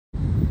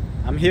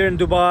I'm here in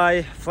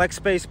Dubai, flex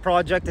space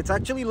project. It's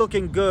actually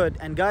looking good.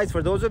 And guys,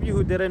 for those of you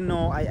who didn't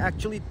know, I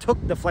actually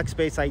took the flex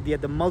space idea,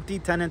 the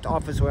multi-tenant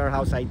office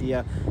warehouse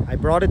idea. I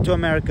brought it to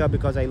America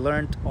because I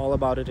learned all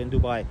about it in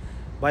Dubai.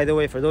 By the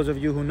way, for those of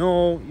you who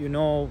know, you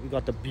know, we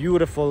got the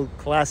beautiful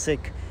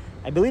classic,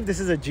 I believe this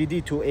is a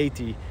GD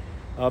 280.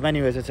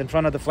 Anyways, it's in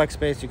front of the flex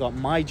space. You got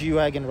my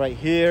G-Wagon right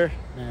here,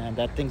 and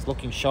that thing's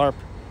looking sharp.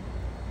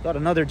 Got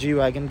another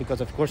G-Wagon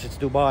because of course it's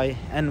Dubai.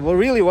 And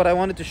what I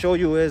wanted to show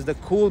you is the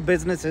cool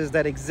businesses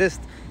that exist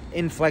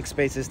in flex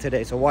spaces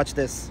today. So watch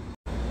this.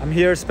 I'm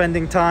here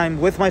spending time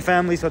with my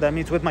family, so that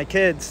means with my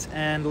kids,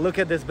 and look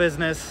at this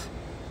business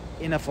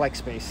in a flex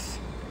space.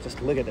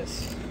 Just look at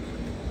this.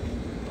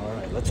 All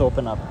right, let's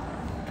open up.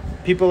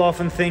 People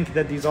often think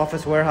that these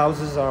office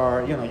warehouses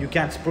are, you know, you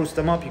can't spruce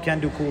them up, you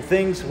can't do cool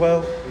things.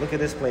 Well, look at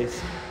this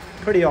place.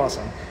 Pretty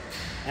awesome.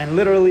 And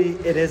literally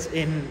it is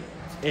in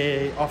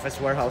a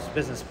office warehouse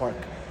business park.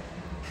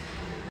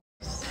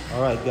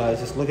 All right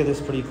guys, just look at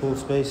this pretty cool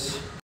space.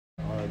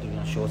 All right, they're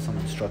gonna show us some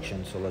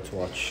instructions, so let's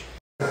watch.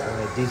 All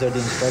right, these are the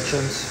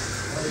instructions.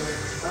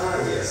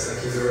 Yes,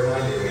 thank you for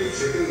reminding me,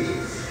 Chippy.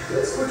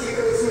 Let's quickly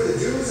go through the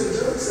do's and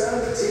don'ts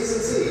and the T's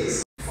and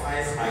C's.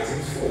 5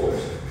 items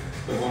forward.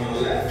 The one on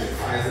the left,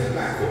 5 them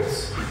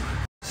backwards.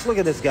 Just look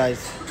at this,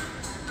 guys.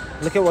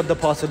 Look at what the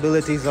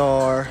possibilities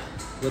are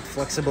with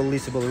flexible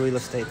leasable real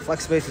estate.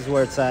 Flex space is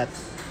where it's at.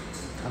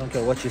 I don't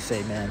care what you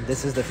say, man.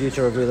 This is the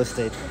future of real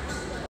estate.